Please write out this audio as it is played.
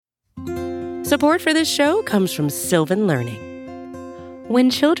Support for this show comes from Sylvan Learning. When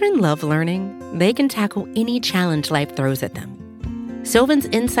children love learning, they can tackle any challenge life throws at them. Sylvan's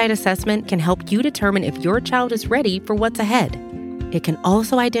Insight Assessment can help you determine if your child is ready for what's ahead. It can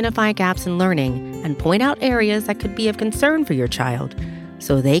also identify gaps in learning and point out areas that could be of concern for your child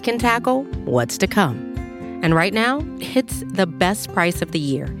so they can tackle what's to come. And right now, it's the best price of the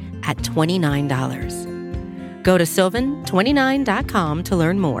year at $29. Go to sylvan29.com to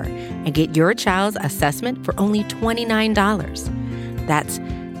learn more and get your child's assessment for only $29. That's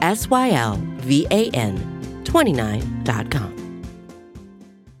SYLVAN 29.com.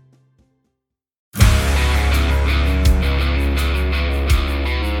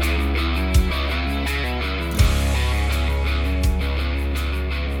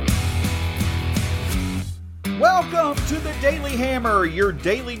 Welcome to the Daily Hammer, your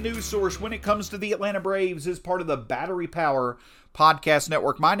daily news source when it comes to the Atlanta Braves as part of the Battery Power Podcast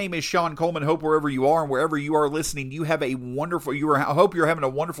Network. My name is Sean Coleman. Hope wherever you are and wherever you are listening, you have a wonderful, I hope you're having a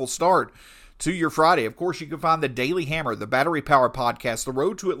wonderful start to your Friday. Of course, you can find the Daily Hammer, the Battery Power Podcast, the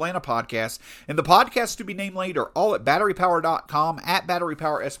Road to Atlanta Podcast, and the podcast to be named later, all at batterypower.com, at Battery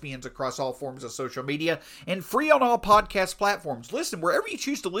Power SPNs across all forms of social media, and free on all podcast platforms. Listen, wherever you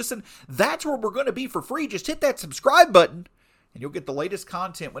choose to listen, that's where we're going to be for free. Just hit that subscribe button, and you'll get the latest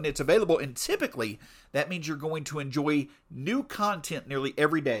content when it's available, and typically, that means you're going to enjoy new content nearly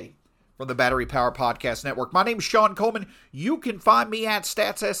every day from the Battery Power Podcast Network. My name is Sean Coleman. You can find me at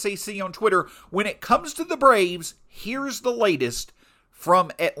StatsSCC on Twitter. When it comes to the Braves, here's the latest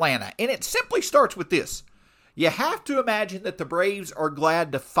from Atlanta. And it simply starts with this. You have to imagine that the Braves are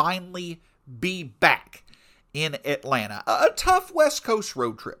glad to finally be back in Atlanta. A tough West Coast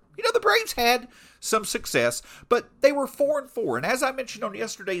road trip. You know, the Braves had some success, but they were 4-4. And as I mentioned on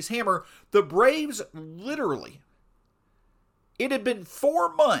yesterday's Hammer, the Braves literally, it had been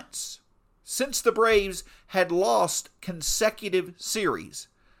 4 months since the Braves had lost consecutive series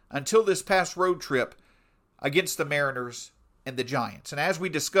until this past road trip against the Mariners and the Giants. And as we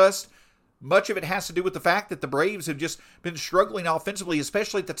discussed, much of it has to do with the fact that the Braves have just been struggling offensively,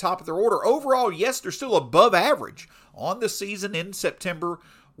 especially at the top of their order. Overall, yes, they're still above average on the season in September,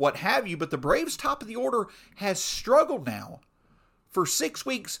 what have you, but the Braves' top of the order has struggled now for 6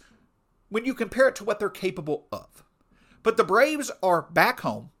 weeks when you compare it to what they're capable of. But the Braves are back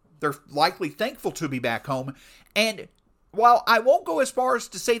home. They're likely thankful to be back home. And while I won't go as far as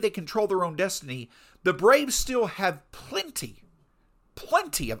to say they control their own destiny, the Braves still have plenty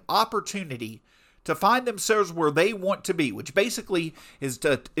of opportunity to find themselves where they want to be, which basically is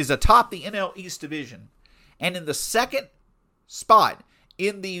atop the NL East division and in the second spot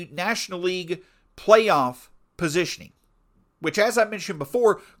in the National League playoff positioning, which, as I mentioned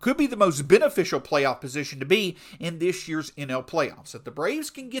before, could be the most beneficial playoff position to be in this year's NL playoffs. If the Braves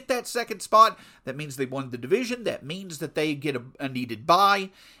can get that second spot, that means they won the division. That means that they get a needed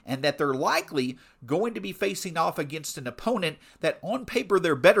bye, and that they're likely going to be facing off against an opponent that on paper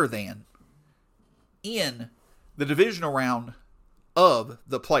they're better than in the divisional round of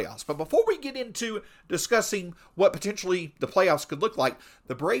the playoffs. But before we get into discussing what potentially the playoffs could look like,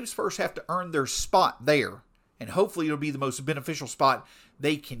 the Braves first have to earn their spot there. And hopefully it'll be the most beneficial spot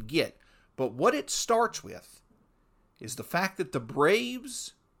they can get. But what it starts with is the fact that the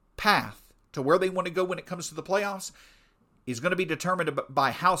Braves' path to where they want to go when it comes to the playoffs is going to be determined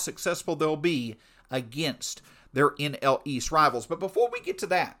by how successful they'll be against their NL East rivals. But before we get to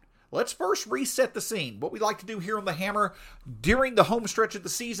that, let's first reset the scene. What we like to do here on the Hammer during the home stretch of the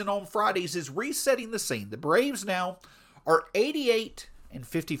season on Fridays is resetting the scene. The Braves now are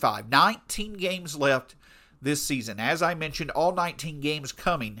 88-55, 19 games left this season. As I mentioned, all 19 games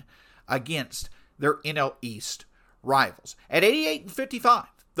coming against their NL East rivals. At 88-55,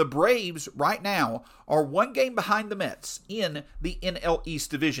 the Braves right now are 1 game behind the Mets in the NL East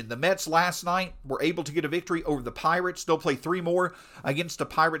division. The Mets last night were able to get a victory over the Pirates. They'll play 3 more against the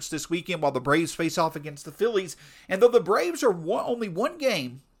Pirates this weekend while the Braves face off against the Phillies. And though the Braves are only 1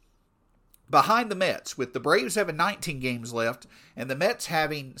 game behind the Mets, with the Braves having 19 games left and the Mets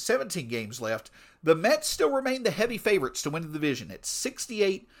having 17 games left, the Mets still remain the heavy favorites to win the division at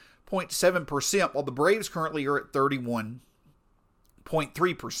 68.7%, while the Braves currently are at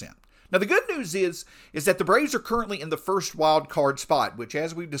 31.3%. Now, the good news is that the Braves are currently in the first wild card spot, which,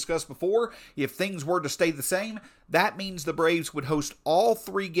 as we've discussed before, if things were to stay the same, that means the Braves would host all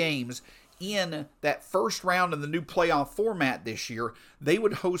 3 games in that first round of the new playoff format this year. They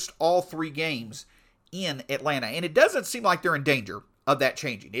would host all 3 games in Atlanta, and it doesn't seem like they're in danger of that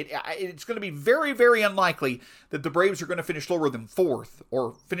changing. It's going to be very, very unlikely that the Braves are going to finish lower than 4th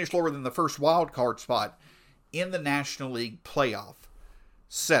or finish lower than the first wild card spot in the National League playoff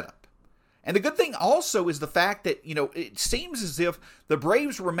setup. And the good thing also is the fact that, it seems as if the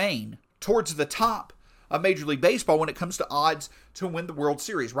Braves remain towards the top of Major League Baseball when it comes to odds to win the World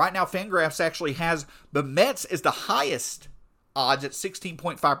Series. Right now, Fangraphs actually has the Mets as the highest odds at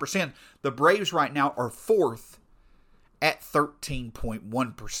 16.5%. The Braves right now are fourth at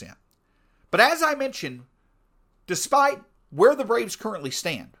 13.1%. But as I mentioned, despite where the Braves currently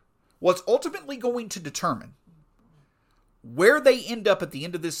stand, what's ultimately going to determine where they end up at the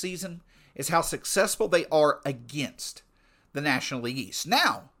end of this season is how successful they are against the National League East.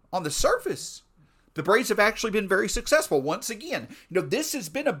 Now, on the surface, the Braves have actually been very successful. Once again, this has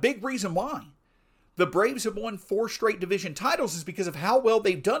been a big reason why the Braves have won 4 straight division titles is because of how well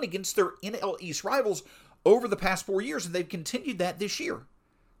they've done against their NL East rivals over the past 4 years, and they've continued that this year.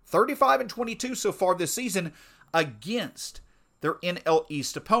 35-22 so far this season against their NL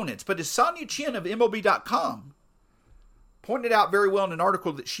East opponents. But as Sonia Chen of MLB.com pointed out very well in an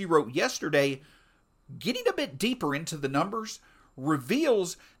article that she wrote yesterday, getting a bit deeper into the numbers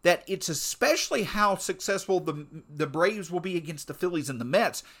reveals that it's especially how successful the Braves will be against the Phillies and the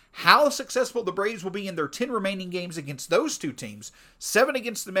Mets, how successful the Braves will be in their 10 remaining games against those two teams, 7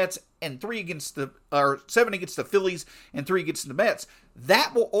 against the Mets and 7 against the Phillies and 3 against the Mets.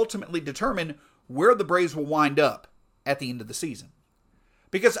 That will ultimately determine where the Braves will wind up at the end of the season.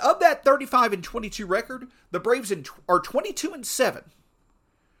 Because of that 35-22 record, the Braves are 22-7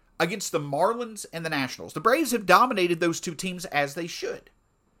 against the Marlins and the Nationals. The Braves have dominated those two teams as they should.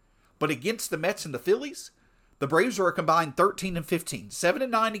 But against the Mets and the Phillies, the Braves are a combined 13-15,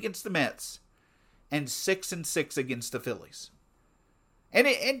 7-9 against the Mets, and 6-6 against the Phillies. And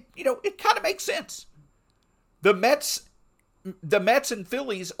it kind of makes sense. The Mets and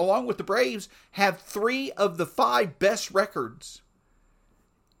Phillies, along with the Braves, have 3 of the 5 best records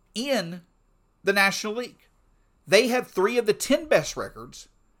in the National League. They have 3 of the 10 best records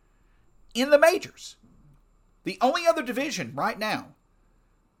in the majors. The only other division right now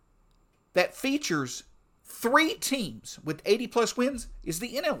that features 3 teams with 80-plus wins is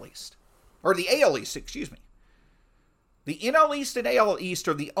the NL East. Or the AL East, excuse me. The NL East and AL East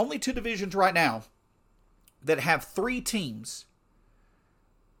are the only 2 divisions right now that have 3 teams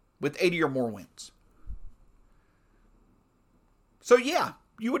with 80 or more wins. So yeah,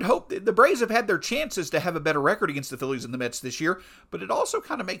 you would hope that the Braves have had their chances to have a better record against the Phillies and the Mets this year, but it also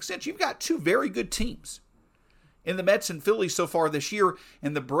kind of makes sense. You've got 2 very good teams in the Mets and Phillies so far this year,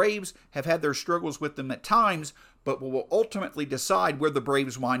 and the Braves have had their struggles with them at times, but what will ultimately decide where the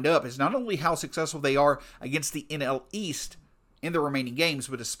Braves wind up is not only how successful they are against the NL East in the remaining games,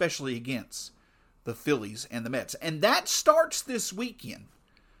 but especially against the Phillies and the Mets. And that starts this weekend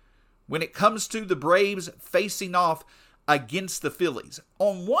when it comes to the Braves facing off against the Phillies.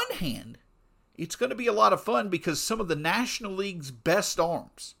 On one hand, it's going to be a lot of fun because some of the National League's best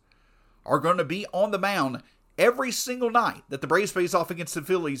arms are going to be on the mound every single night that the Braves face off against the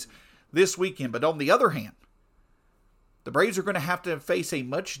Phillies this weekend. But on the other hand, the Braves are going to have to face a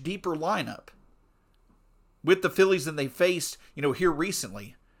much deeper lineup with the Phillies than they faced, here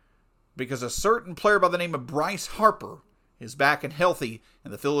recently, because a certain player by the name of Bryce Harper is back and healthy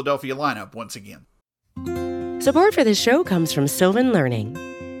in the Philadelphia lineup once again. Support for this show comes from Sylvan Learning.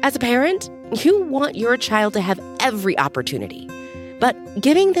 As a parent, you want your child to have every opportunity, but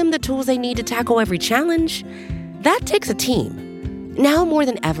giving them the tools they need to tackle every challenge, that takes a team. Now more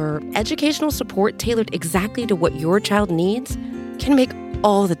than ever, educational support tailored exactly to what your child needs can make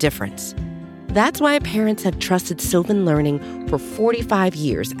all the difference. That's why parents have trusted Sylvan Learning for 45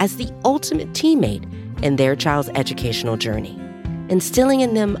 years as the ultimate teammate in their child's educational journey, instilling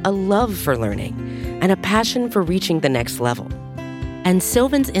in them a love for learning and a passion for reaching the next level. And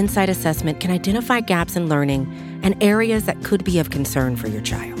Sylvan's Insight Assessment can identify gaps in learning and areas that could be of concern for your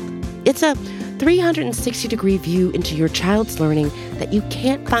child. It's a 360-degree view into your child's learning that you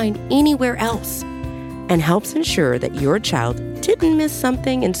can't find anywhere else, and helps ensure that your child didn't miss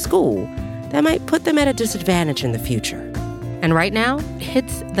something in school that might put them at a disadvantage in the future. And right now,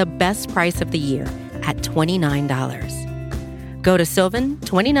 it's the best price of the year at $29. Go to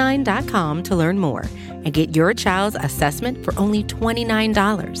sylvan29.com to learn more and get your child's assessment for only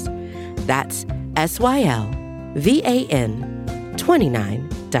 $29. That's SYLVAN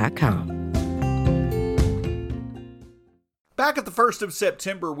 29.com. Back at the 1st of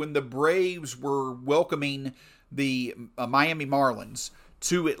September, when the Braves were welcoming the Miami Marlins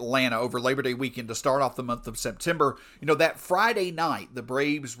to Atlanta over Labor Day weekend to start off the month of September, that Friday night, the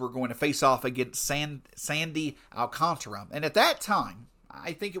Braves were going to face off against Sandy Alcantara. And at that time,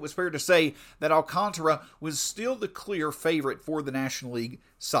 I think it was fair to say that Alcantara was still the clear favorite for the National League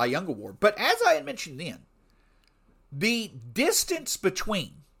Cy Young Award. But as I had mentioned then, the distance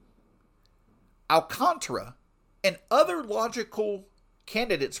between Alcantara and other logical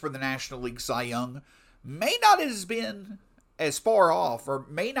candidates for the National League Cy Young may not have been as far off or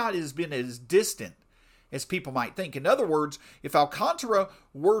may not have been as distant as people might think. In other words, if Alcantara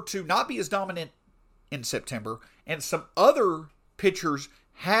were to not be as dominant in September and some other pitchers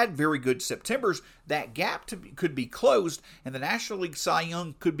had very good Septembers, that gap could be closed and the National League Cy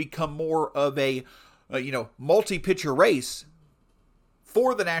Young could become more of a multi-pitcher race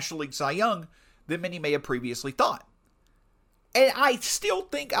for the National League Cy Young than many may have previously thought. And I still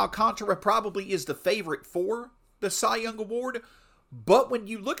think Alcantara probably is the favorite for the Cy Young Award, but when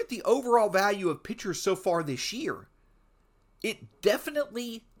you look at the overall value of pitchers so far this year, it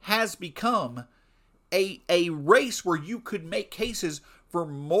definitely has become a race where you could make cases for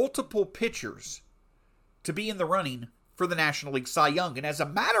multiple pitchers to be in the running for the National League Cy Young. And as a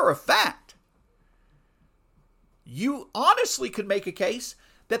matter of fact, you honestly could make a case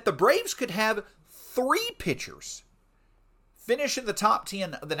that the Braves could have 3 pitchers finish in the top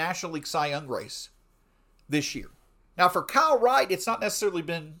 10 of the National League Cy Young race this year. Now, for Kyle Wright, it's not necessarily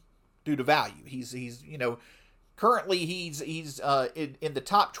been due to value. He's currently he's in the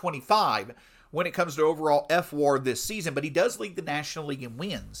top 25 when it comes to overall FWAR this season, but he does lead the National League in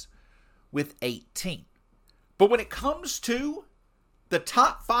wins with 18. But when it comes to the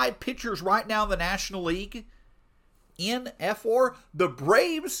top 5 pitchers right now in the National League in FWAR, the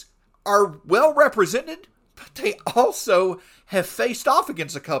Braves are well represented, but they also have faced off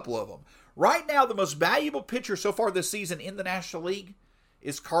against a couple of them. Right now, the most valuable pitcher so far this season in the National League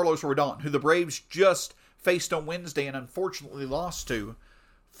is Carlos Rodon, who the Braves just faced on Wednesday and unfortunately lost to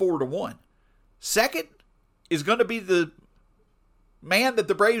 4-1. Second is going to be the man that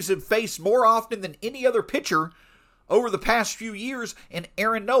the Braves have faced more often than any other pitcher over the past few years, and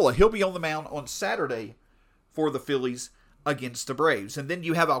Aaron Nola. He'll be on the mound on Saturday for the Phillies against the Braves. And then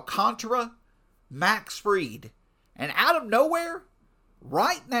you have Alcantara, Max Fried, and out of nowhere,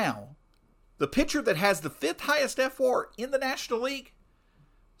 right now, the pitcher that has the 5th highest FWAR in the National League,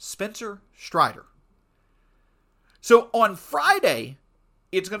 Spencer Strider. So on Friday,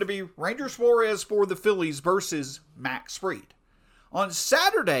 it's going to be Ranger Suarez for the Phillies versus Max Fried. On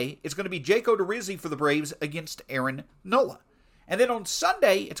Saturday, it's going to be Jake Odorizzi for the Braves against Aaron Nola. And then on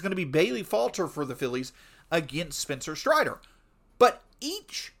Sunday, it's going to be Bailey Falter for the Phillies against Spencer Strider. But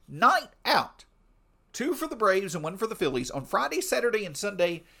each night out, 2 for the Braves and 1 for the Phillies, on Friday, Saturday, and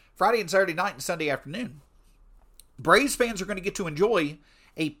Sunday, Friday and Saturday night and Sunday afternoon, Braves fans are going to get to enjoy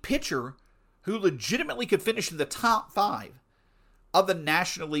a pitcher who legitimately could finish in the top 5 of the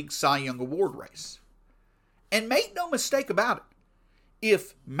National League Cy Young Award race. And make no mistake about it,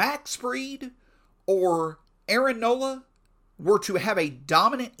 if Max Fried or Aaron Nola were to have a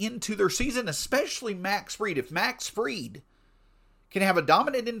dominant end to their season, especially Max Fried, if Max Fried can have a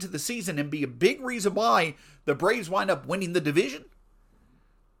dominant end to the season and be a big reason why the Braves wind up winning the division,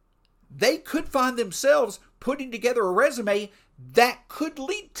 they could find themselves putting together a resume that could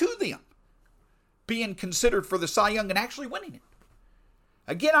lead to them being considered for the Cy Young and actually winning it.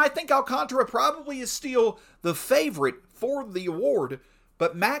 Again, I think Alcantara probably is still the favorite for the award,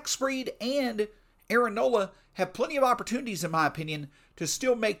 but Max Fried and Aaron Nola have plenty of opportunities, in my opinion, to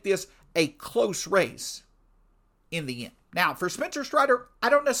still make this a close race in the end. Now, for Spencer Strider, I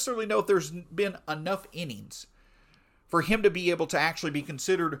don't necessarily know if there's been enough innings for him to be able to actually be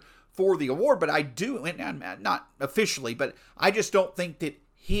considered for the award, but I do, and not officially, but I just don't think that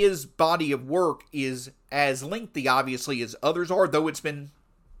his body of work is as lengthy, obviously, as others are, though it's been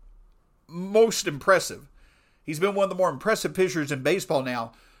most impressive. He's been one of the more impressive pitchers in baseball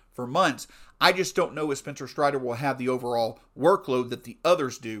now for months. I just don't know if Spencer Strider will have the overall workload that the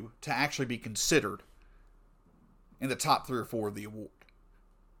others do to actually be considered in the top 3 or 4 of the award.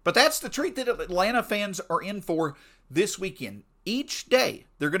 But that's the treat that Atlanta fans are in for this weekend. Each day,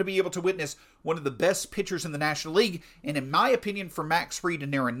 they're going to be able to witness one of the best pitchers in the National League, and in my opinion, for Max Fried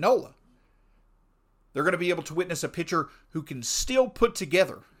and Aaron Nola, they're going to be able to witness a pitcher who can still put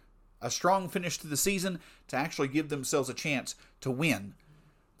together a strong finish to the season to actually give themselves a chance to win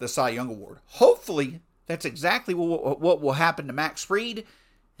the Cy Young Award. Hopefully, that's exactly what will happen to Max Fried,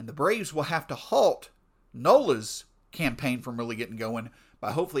 and the Braves will have to halt Nola's campaign from really getting going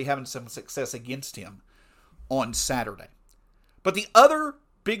by hopefully having some success against him on Saturday. But the other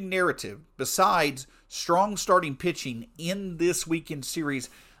big narrative, besides strong starting pitching in this weekend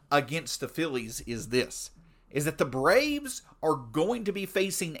series against the Phillies, is that the Braves are going to be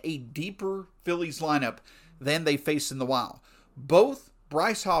facing a deeper Phillies lineup than they faced in the Wild. Both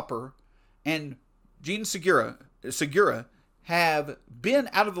Bryce Harper and Jean Segura have been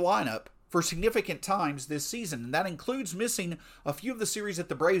out of the lineup for significant times this season, and that includes missing a few of the series that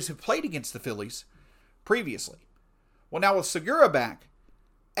the Braves have played against the Phillies previously. Well, now with Segura back,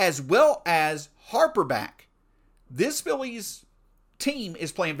 as well as Harper back, this Phillies team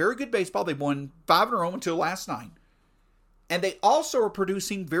is playing very good baseball. They've won 5 in a row until last night. And they also are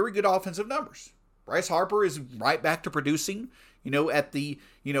producing very good offensive numbers. Bryce Harper is right back to producing, at the,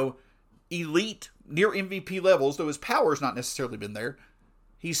 elite, near MVP levels, though his power's not necessarily been there.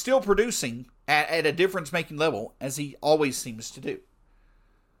 He's still producing at a difference-making level, as he always seems to do.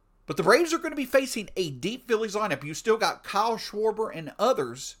 But the Braves are going to be facing a deep Phillies lineup. You still got Kyle Schwarber and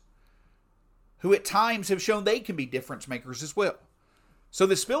others who at times have shown they can be difference makers as well. So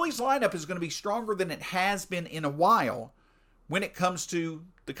this Phillies lineup is going to be stronger than it has been in a while when it comes to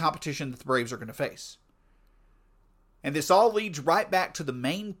the competition that the Braves are going to face. And this all leads right back to the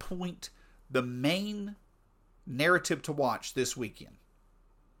main point, the main narrative to watch this weekend.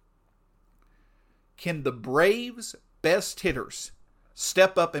 Can the Braves' best hitters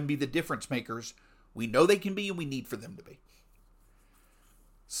step up and be the difference makers we know they can be and we need for them to be?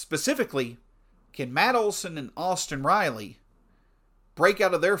 Specifically, can Matt Olson and Austin Riley break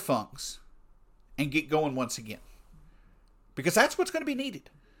out of their funks and get going once again? Because that's what's going to be needed.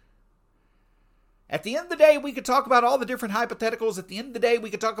 At the end of the day, we could talk about all the different hypotheticals. At the end of the day, we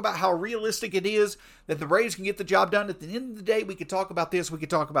could talk about how realistic it is that the Braves can get the job done. At the end of the day, we could talk about this, we could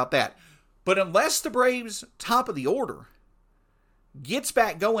talk about that. But unless the Braves' top of the order gets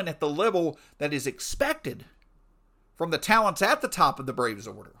back going at the level that is expected from the talents at the top of the Braves'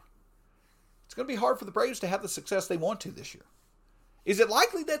 order, it's going to be hard for the Braves to have the success they want to this year. Is it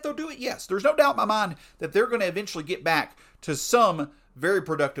likely that they'll do it? Yes. There's no doubt in my mind that they're going to eventually get back to some very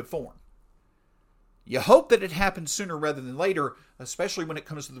productive form. You hope that it happens sooner rather than later, especially when it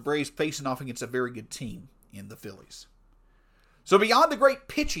comes to the Braves facing off against a very good team in the Phillies. So beyond the great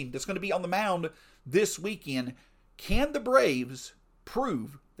pitching that's going to be on the mound this weekend, can the Braves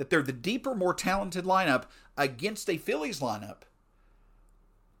prove that they're the deeper, more talented lineup against a Phillies lineup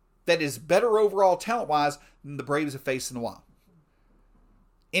that is better overall talent-wise than the Braves have faced in a while?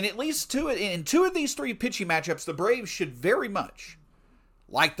 In at least two of these 3 pitching matchups, the Braves should very much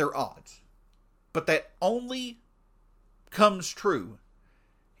like their odds. But that only comes true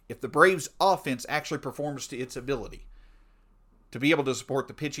if the Braves' offense actually performs to its ability to be able to support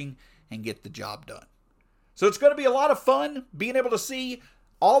the pitching and get the job done. So it's going to be a lot of fun being able to see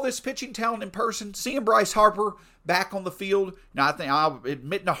all this pitching talent in person, seeing Bryce Harper back on the field. Now, I think I'll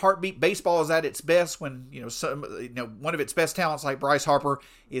admit in a heartbeat, baseball is at its best when one of its best talents like Bryce Harper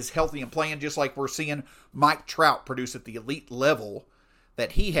is healthy and playing, just like we're seeing Mike Trout produce at the elite level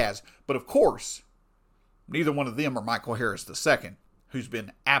that he has. But of course, neither one of them are Michael Harris II, who's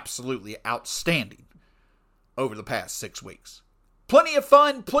been absolutely outstanding over the past 6 weeks. Plenty of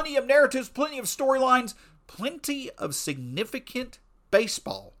fun, plenty of narratives, plenty of storylines, plenty of significant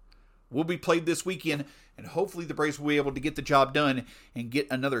baseball will be played this weekend, and hopefully the Braves will be able to get the job done and get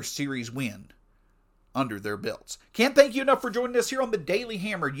another series win under their belts. Can't thank you enough for joining us here on the Daily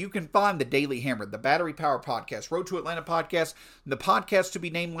Hammer. You can find the Daily Hammer, the Battery Power Podcast, Road to Atlanta Podcast, and the podcast to be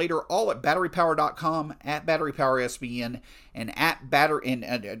named later, all at batterypower.com, at BatteryPowerSBN, and at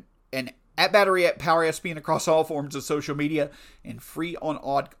Battery at Power SBN across all forms of social media, and free on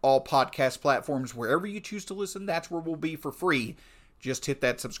all podcast platforms. Wherever you choose to listen, that's where we'll be for free. Just hit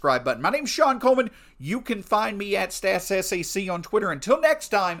that subscribe button. My name's Sean Coleman. You can find me at StatsSAC on Twitter. Until next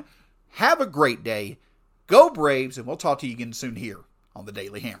time, have a great day. Go Braves, and we'll talk to you again soon here on the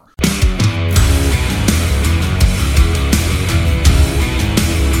Daily Hammer.